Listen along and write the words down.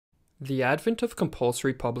The advent of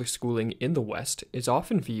compulsory public schooling in the West is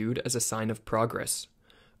often viewed as a sign of progress,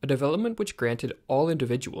 a development which granted all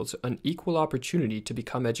individuals an equal opportunity to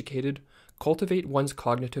become educated, cultivate one's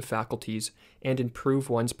cognitive faculties, and improve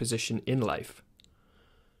one's position in life.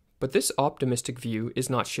 But this optimistic view is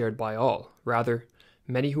not shared by all. Rather,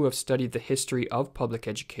 many who have studied the history of public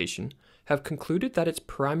education have concluded that its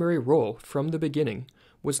primary role from the beginning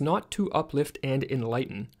was not to uplift and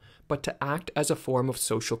enlighten, but to act as a form of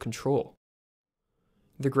social control.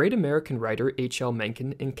 The great American writer H.L.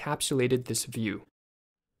 Mencken encapsulated this view.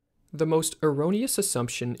 The most erroneous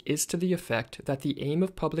assumption is to the effect that the aim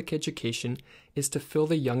of public education is to fill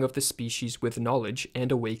the young of the species with knowledge and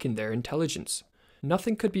awaken their intelligence.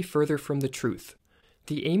 Nothing could be further from the truth.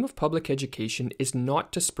 The aim of public education is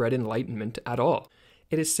not to spread enlightenment at all.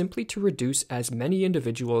 It is simply to reduce as many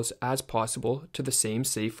individuals as possible to the same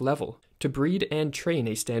safe level, to breed and train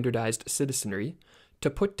a standardized citizenry, to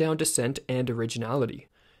put down dissent and originality.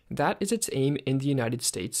 That is its aim in the United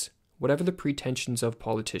States, whatever the pretensions of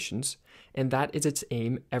politicians, and that is its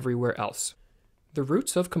aim everywhere else. The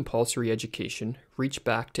roots of compulsory education reach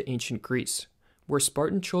back to ancient Greece, where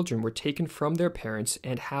Spartan children were taken from their parents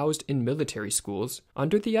and housed in military schools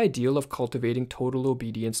under the ideal of cultivating total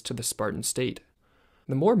obedience to the Spartan state.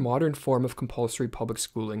 The more modern form of compulsory public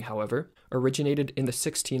schooling, however, originated in the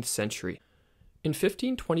 16th century. In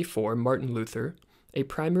 1524, Martin Luther, a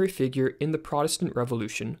primary figure in the Protestant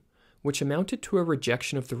Revolution, which amounted to a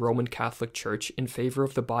rejection of the Roman Catholic Church in favor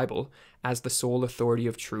of the Bible as the sole authority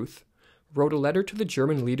of truth, wrote a letter to the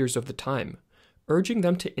German leaders of the time, urging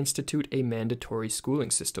them to institute a mandatory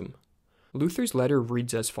schooling system. Luther's letter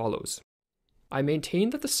reads as follows: I maintain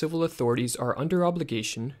that the civil authorities are under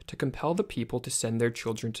obligation to compel the people to send their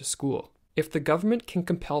children to school. If the government can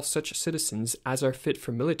compel such citizens as are fit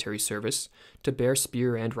for military service to bear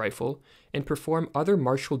spear and rifle, and perform other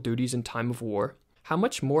martial duties in time of war, how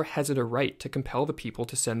much more has it a right to compel the people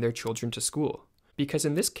to send their children to school? Because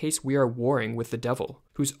in this case we are warring with the devil,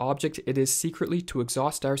 whose object it is secretly to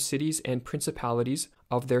exhaust our cities and principalities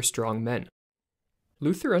of their strong men.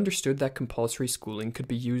 Luther understood that compulsory schooling could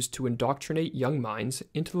be used to indoctrinate young minds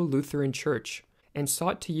into the Lutheran Church, and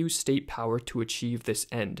sought to use state power to achieve this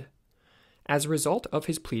end. As a result of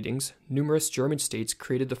his pleadings, numerous German states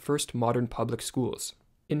created the first modern public schools.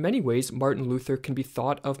 In many ways, Martin Luther can be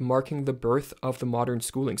thought of marking the birth of the modern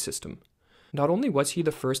schooling system. Not only was he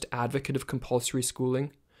the first advocate of compulsory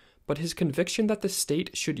schooling, but his conviction that the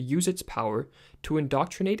state should use its power to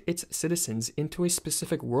indoctrinate its citizens into a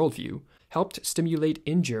specific worldview helped stimulate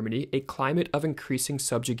in Germany a climate of increasing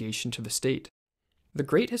subjugation to the state. The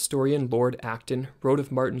great historian Lord Acton wrote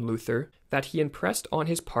of Martin Luther that he impressed on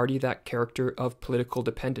his party that character of political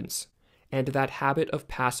dependence, and that habit of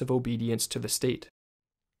passive obedience to the state.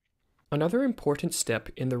 Another important step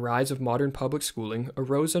in the rise of modern public schooling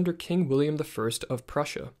arose under King William I of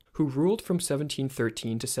Prussia, who ruled from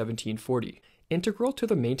 1713 to 1740. Integral to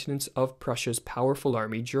the maintenance of Prussia's powerful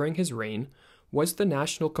army during his reign was the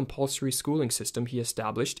national compulsory schooling system he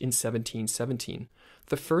established in 1717,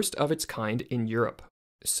 the first of its kind in Europe.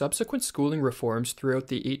 Subsequent schooling reforms throughout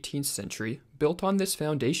the 18th century built on this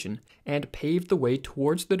foundation and paved the way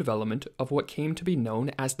towards the development of what came to be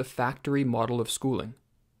known as the factory model of schooling.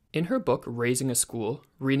 In her book Raising a School,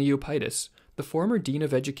 Rena Eupitis, the former Dean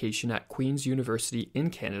of Education at Queen's University in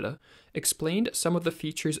Canada, explained some of the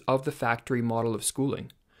features of the factory model of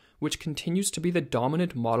schooling, which continues to be the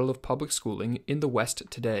dominant model of public schooling in the West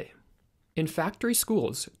today. In factory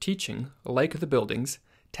schools, teaching, like the buildings,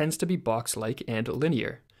 tends to be box-like and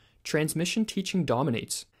linear. Transmission teaching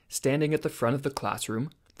dominates. Standing at the front of the classroom,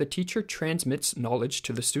 the teacher transmits knowledge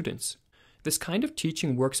to the students. This kind of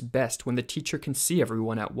teaching works best when the teacher can see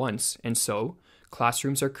everyone at once, and so,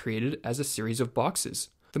 classrooms are created as a series of boxes,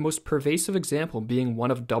 the most pervasive example being one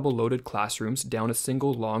of double-loaded classrooms down a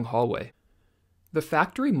single long hallway. The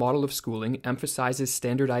factory model of schooling emphasizes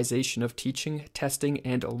standardization of teaching, testing,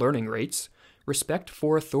 and learning rates, respect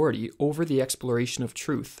for authority over the exploration of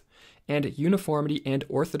truth, and uniformity and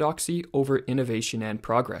orthodoxy over innovation and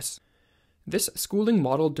progress. This schooling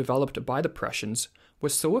model developed by the Prussians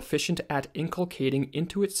was so efficient at inculcating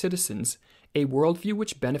into its citizens a worldview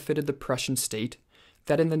which benefited the Prussian state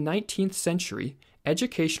that in the 19th century,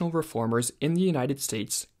 educational reformers in the United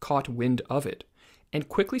States caught wind of it and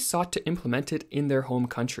quickly sought to implement it in their home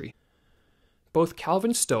country. Both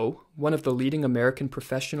Calvin Stowe, one of the leading American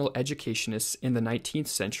professional educationists in the 19th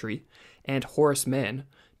century, and Horace Mann,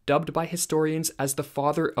 dubbed by historians as the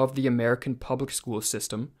father of the American public school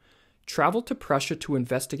system, traveled to Prussia to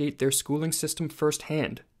investigate their schooling system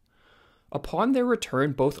firsthand. Upon their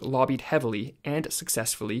return, both lobbied heavily and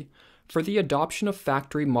successfully for the adoption of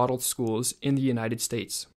factory-modeled schools in the United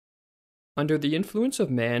States. Under the influence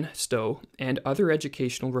of Mann, Stowe, and other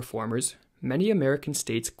educational reformers, many American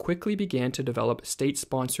states quickly began to develop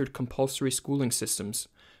state-sponsored compulsory schooling systems,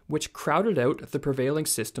 which crowded out the prevailing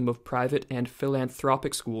system of private and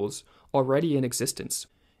philanthropic schools already in existence.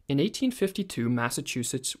 In 1852,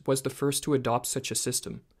 Massachusetts was the first to adopt such a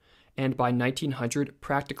system, and by 1900,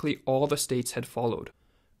 practically all the states had followed.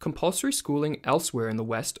 Compulsory schooling elsewhere in the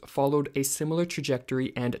West followed a similar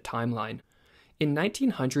trajectory and timeline. In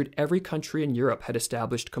 1900, every country in Europe had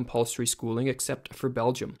established compulsory schooling except for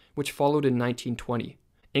Belgium, which followed in 1920.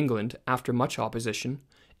 England, after much opposition,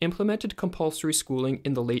 implemented compulsory schooling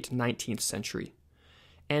in the late 19th century.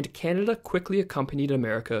 And Canada quickly accompanied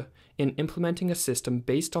America in implementing a system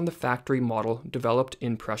based on the factory model developed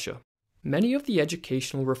in Prussia. Many of the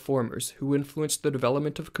educational reformers who influenced the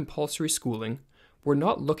development of compulsory schooling were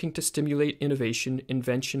not looking to stimulate innovation,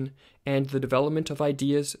 invention, and the development of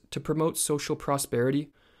ideas to promote social prosperity,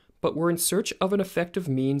 but were in search of an effective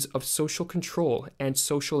means of social control and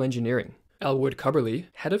social engineering. Elwood Cubberley,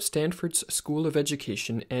 head of Stanford's School of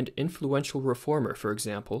Education and influential reformer, for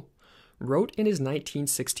example, wrote in his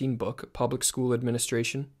 1916 book, Public School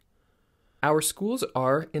Administration, "Our schools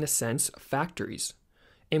are, in a sense, factories,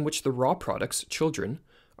 in which the raw products, children,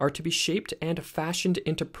 are to be shaped and fashioned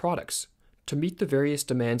into products to meet the various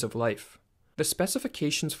demands of life. The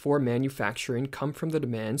specifications for manufacturing come from the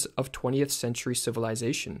demands of 20th century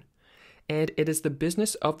civilization, and it is the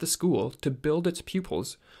business of the school to build its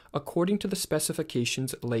pupils according to the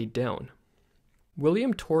specifications laid down."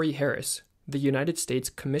 William Torrey Harris, the United States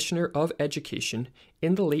Commissioner of Education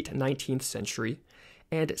in the late 19th century,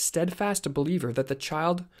 and steadfast believer that the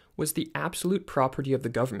child was the absolute property of the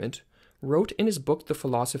government, wrote in his book The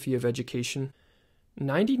Philosophy of Education,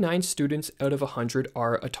 99 students out of 100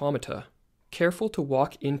 are automata, careful to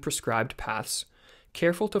walk in prescribed paths,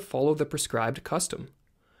 careful to follow the prescribed custom.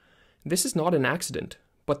 This is not an accident,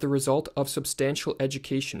 but the result of substantial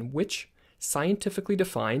education which, scientifically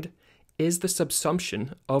defined, is the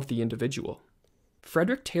subsumption of the individual.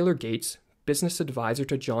 Frederick Taylor Gates, business advisor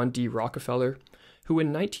to John D. Rockefeller, who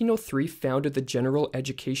in 1903 founded the General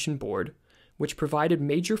Education Board, which provided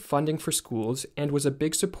major funding for schools and was a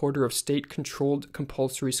big supporter of state-controlled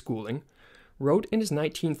compulsory schooling, wrote in his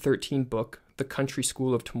 1913 book, The Country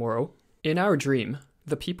School of Tomorrow, "In our dream,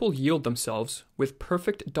 the people yield themselves with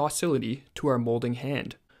perfect docility to our molding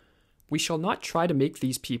hand. We shall not try to make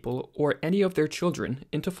these people or any of their children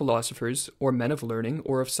into philosophers or men of learning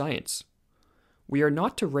or of science. We are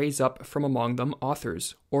not to raise up from among them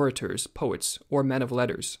authors, orators, poets, or men of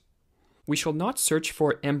letters. We shall not search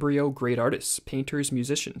for embryo great artists, painters,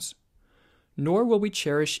 musicians. Nor will we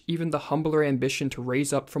cherish even the humbler ambition to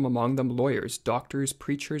raise up from among them lawyers, doctors,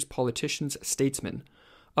 preachers, politicians, statesmen,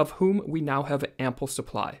 of whom we now have ample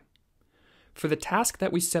supply. For the task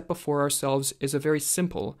that we set before ourselves is a very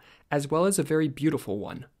simple as well as a very beautiful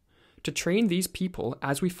one, to train these people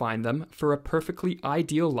as we find them for a perfectly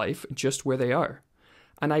ideal life just where they are,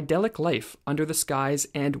 an idyllic life under the skies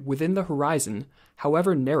and within the horizon,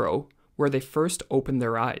 however narrow, where they first open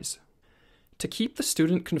their eyes. To keep the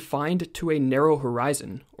student confined to a narrow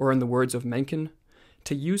horizon, or in the words of Mencken,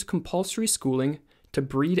 to use compulsory schooling to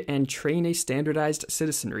breed and train a standardized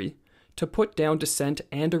citizenry, to put down dissent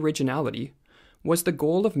and originality, was the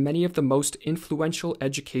goal of many of the most influential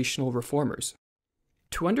educational reformers.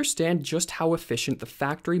 To understand just how efficient the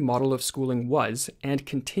factory model of schooling was and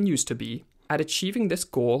continues to be at achieving this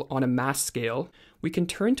goal on a mass scale, we can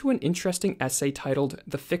turn to an interesting essay titled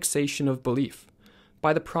The Fixation of Belief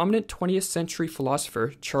by the prominent 20th century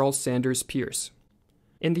philosopher Charles Sanders Peirce.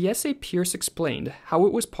 In the essay, Peirce explained how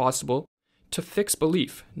it was possible to fix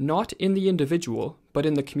belief not in the individual but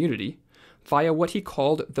in the community via what he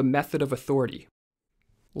called the method of authority.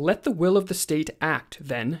 Let the will of the state act,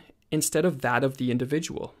 then, instead of that of the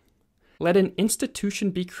individual. Let an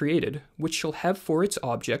institution be created which shall have for its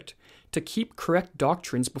object to keep correct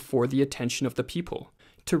doctrines before the attention of the people,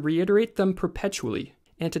 to reiterate them perpetually,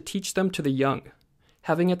 and to teach them to the young,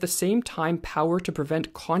 having at the same time power to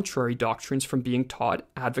prevent contrary doctrines from being taught,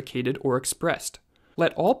 advocated, or expressed.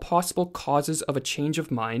 Let all possible causes of a change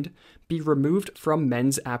of mind be removed from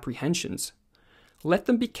men's apprehensions. Let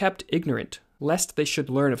them be kept ignorant, lest they should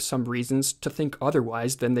learn of some reasons to think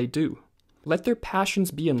otherwise than they do. Let their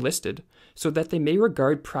passions be enlisted, so that they may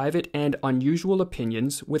regard private and unusual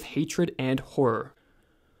opinions with hatred and horror.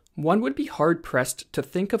 One would be hard-pressed to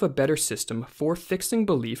think of a better system for fixing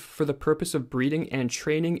belief for the purpose of breeding and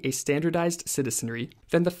training a standardized citizenry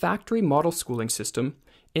than the factory model schooling system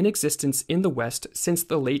in existence in the West since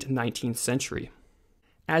the late 19th century.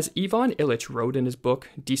 As Ivan Illich wrote in his book,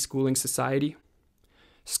 Deschooling Society,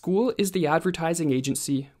 "School is the advertising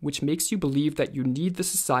agency which makes you believe that you need the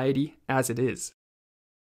society as it is."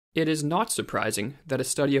 It is not surprising that a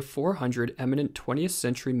study of 400 eminent 20th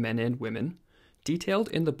century men and women, detailed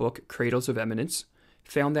in the book Cradles of Eminence,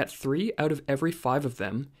 found that 3 out of every 5 of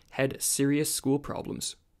them had serious school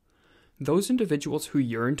problems. Those individuals who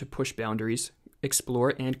yearn to push boundaries,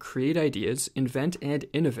 explore and create ideas, invent and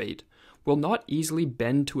innovate, will not easily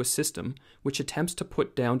bend to a system which attempts to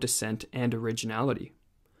put down dissent and originality.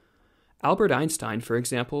 Albert Einstein, for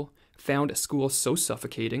example, found school so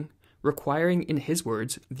suffocating, requiring, in his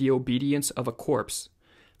words, the obedience of a corpse,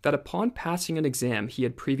 that upon passing an exam he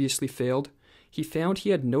had previously failed, he found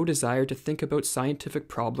he had no desire to think about scientific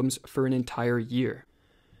problems for an entire year.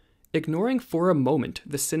 Ignoring for a moment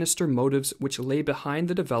the sinister motives which lay behind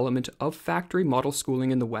the development of factory model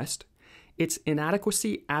schooling in the West, its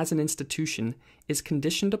inadequacy as an institution is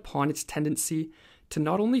conditioned upon its tendency to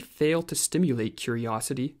not only fail to stimulate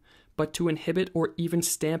curiosity, but to inhibit or even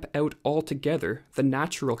stamp out altogether the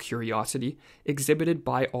natural curiosity exhibited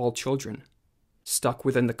by all children. Stuck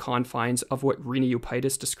within the confines of what Rene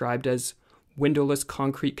Eupitis described as windowless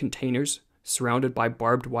concrete containers surrounded by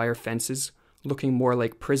barbed wire fences, looking more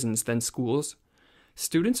like prisons than schools,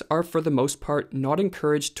 students are for the most part not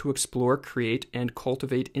encouraged to explore, create, and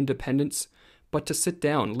cultivate independence, but to sit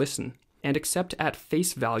down, listen, and accept at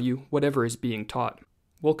face value whatever is being taught.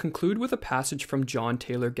 We'll conclude with a passage from John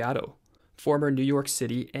Taylor Gatto, former New York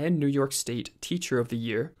City and New York State Teacher of the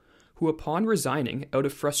Year, who upon resigning out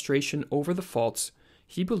of frustration over the faults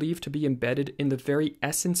he believed to be embedded in the very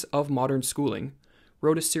essence of modern schooling,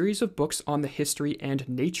 wrote a series of books on the history and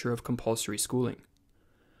nature of compulsory schooling.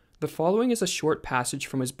 The following is a short passage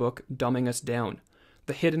from his book Dumbing Us Down,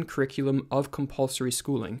 The Hidden Curriculum of Compulsory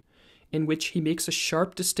Schooling, in which he makes a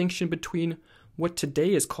sharp distinction between what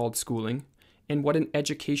today is called schooling and what an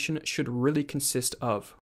education should really consist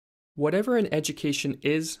of. Whatever an education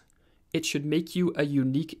is, it should make you a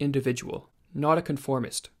unique individual, not a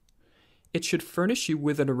conformist. It should furnish you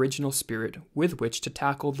with an original spirit with which to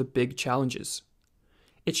tackle the big challenges.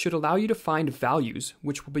 It should allow you to find values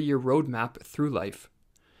which will be your roadmap through life.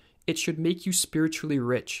 It should make you spiritually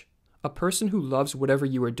rich, a person who loves whatever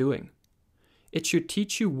you are doing. It should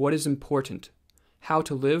teach you what is important, how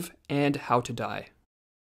to live and how to die.